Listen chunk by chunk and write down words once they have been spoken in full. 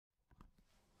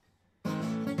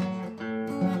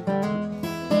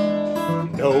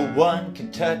No one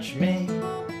can touch me,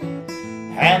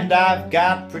 and I've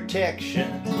got protection.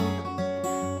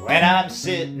 When I'm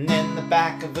sitting in the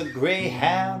back of a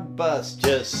Greyhound bus,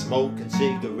 just smoking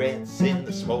cigarettes in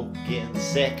the smoking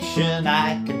section,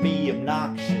 I can be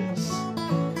obnoxious,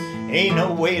 ain't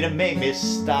no way to make me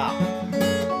stop.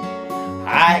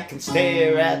 I can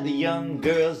stare at the young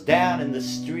girls down in the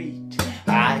street,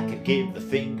 I could give the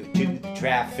finger to the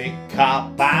traffic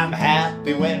cop. I'm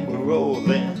happy when we're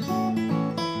rolling,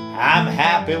 I'm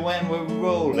happy when we're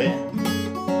rolling.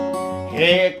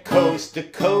 Yeah, coast to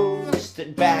coast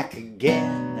and back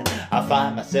again. I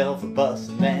find myself a bus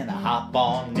and then I hop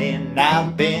on in.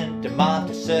 I've been to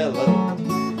Monticello,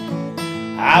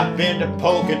 I've been to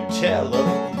Pocatello,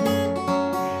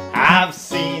 I've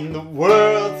seen the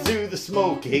world through the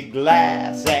smoky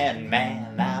glass, and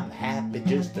man, I'm happy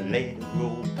just to let it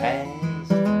roll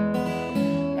past.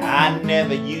 I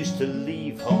never used to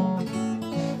leave home,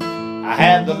 I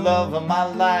had the love of my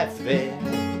life there,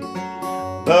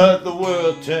 but the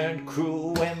world turned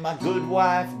cruel when my good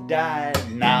wife died.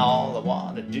 Now all I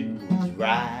want to do is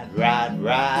ride, ride,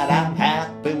 ride. I'm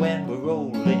happy when we're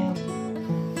rolling,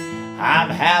 I'm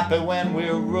happy when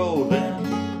we're rolling.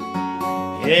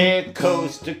 Yeah,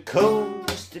 coast to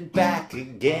coast and back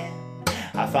again.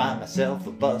 I find myself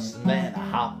a bus and then I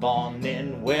hop on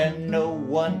in, where no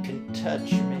one can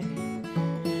touch me,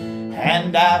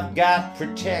 and I've got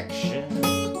protection.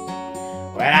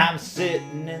 When I'm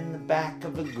sitting in the back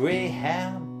of a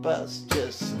Greyhound bus,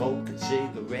 just smoking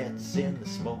cigarettes in the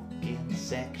smoking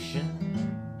section.